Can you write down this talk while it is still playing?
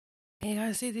Hey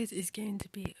guys, so this is going to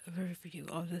be a review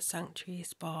of the Sanctuary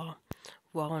Spa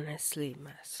Wellness Sleep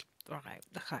Mask. Right,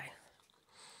 okay.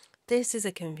 This is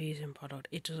a confusing product.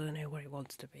 It doesn't know what it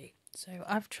wants to be. So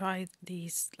I've tried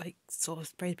these sort of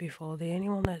sprays before. The only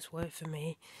one that's worked for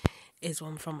me is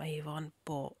one from Avon,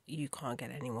 but you can't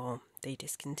get any more. They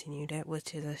discontinued it,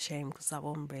 which is a shame because that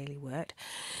one really worked.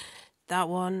 That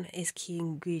one is key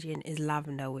ingredient is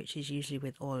lavender, which is usually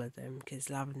with all of them because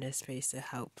lavender is supposed to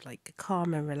help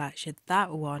calm and relax you.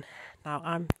 That one, now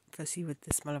I'm fussy with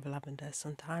the smell of lavender.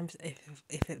 Sometimes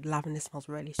if lavender smells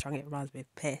really strong, it reminds me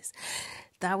of piss.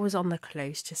 That was on the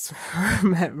close, just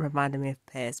reminded me of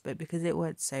piss, but because it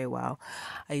worked so well,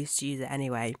 I used to use it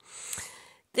anyway.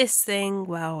 This thing,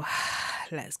 well,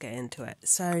 let's get into it.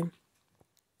 So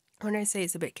when I say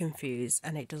it's a bit confused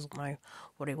and it doesn't know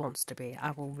what it wants to be,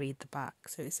 I will read the back.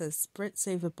 So it says, spritz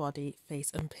over body, face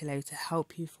and pillow to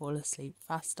help you fall asleep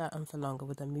faster and for longer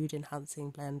with a mood-enhancing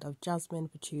blend of jasmine,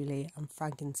 patchouli and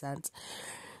frankincense.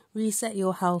 Reset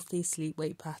your healthy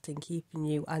sleep-wake pattern, keeping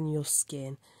you and your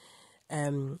skin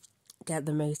get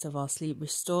the most of our sleep.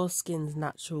 Restore skin's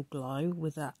natural glow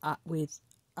with a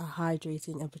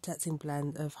hydrating and protecting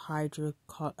blend of hydrolonic,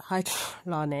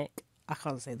 I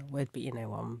can't say the word, but you know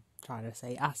what I'm trying to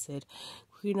say, acid,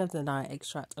 queen of the night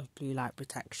extract of blue light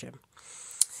protection.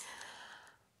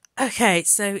 Okay,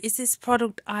 so is this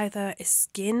product either a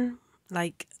skin,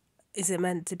 is it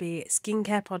meant to be a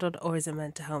skincare product or is it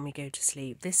meant to help me go to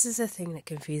sleep? This is a thing that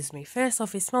confuses me. First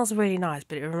off, it smells really nice,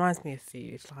 but it reminds me of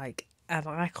food, and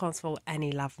I can't smell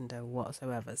any lavender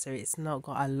whatsoever, so it's not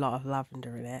got a lot of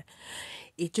lavender in it.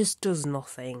 It just does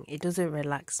nothing. It doesn't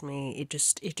relax me. It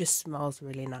just smells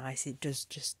really nice. It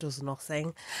just does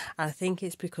nothing. And I think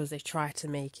it's because they try to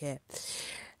make it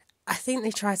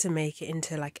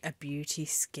into a beauty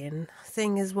skin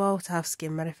thing as well, to have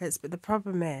skin benefits. But the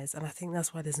problem is, and I think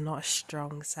that's why there's not a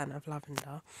strong scent of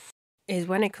lavender, is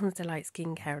when it comes to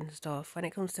skincare and stuff, when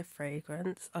it comes to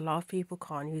fragrance, a lot of people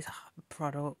can't use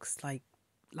products like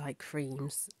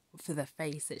creams for the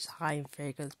face that's high in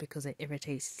fragrance because it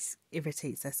irritates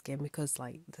their skin, because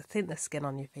the skin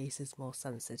on your face is more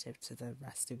sensitive to the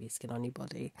rest of your skin on your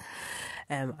body.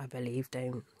 I believe,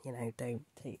 don't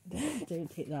take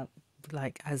that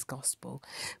as gospel,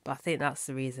 but I think that's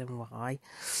the reason why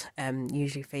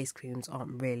usually face creams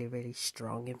aren't really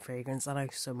strong in fragrance. I know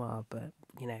some are, but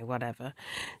whatever.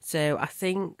 So I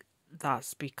think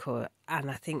that's because,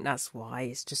 and I think that's why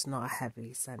it's just not a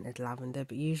heavily scented lavender,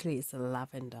 but usually it's the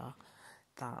lavender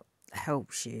that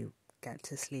helps you get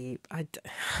to sleep. I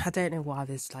don't know why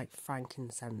there's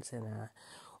frankincense in there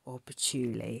or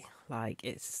patchouli.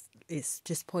 It's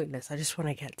just pointless. I just want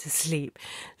to get to sleep,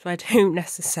 so I don't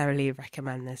necessarily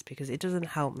recommend this because it doesn't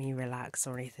help me relax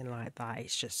or anything like that.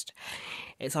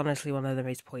 It's honestly one of the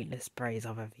most pointless sprays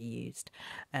I've ever used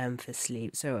for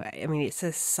sleep. So I mean, it's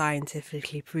a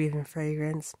scientifically proven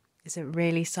fragrance. Is it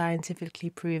really scientifically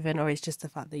proven, or it's just the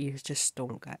fact that you've just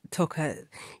you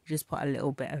just put a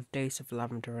little bit of dose of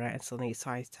lavender in it and suddenly it's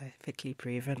scientifically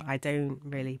proven? I don't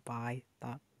really buy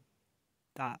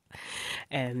that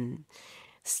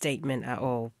statement at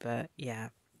all, but yeah,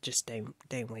 just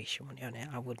don't waste your money on it.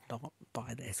 I would not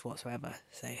buy this whatsoever.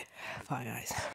 So bye guys.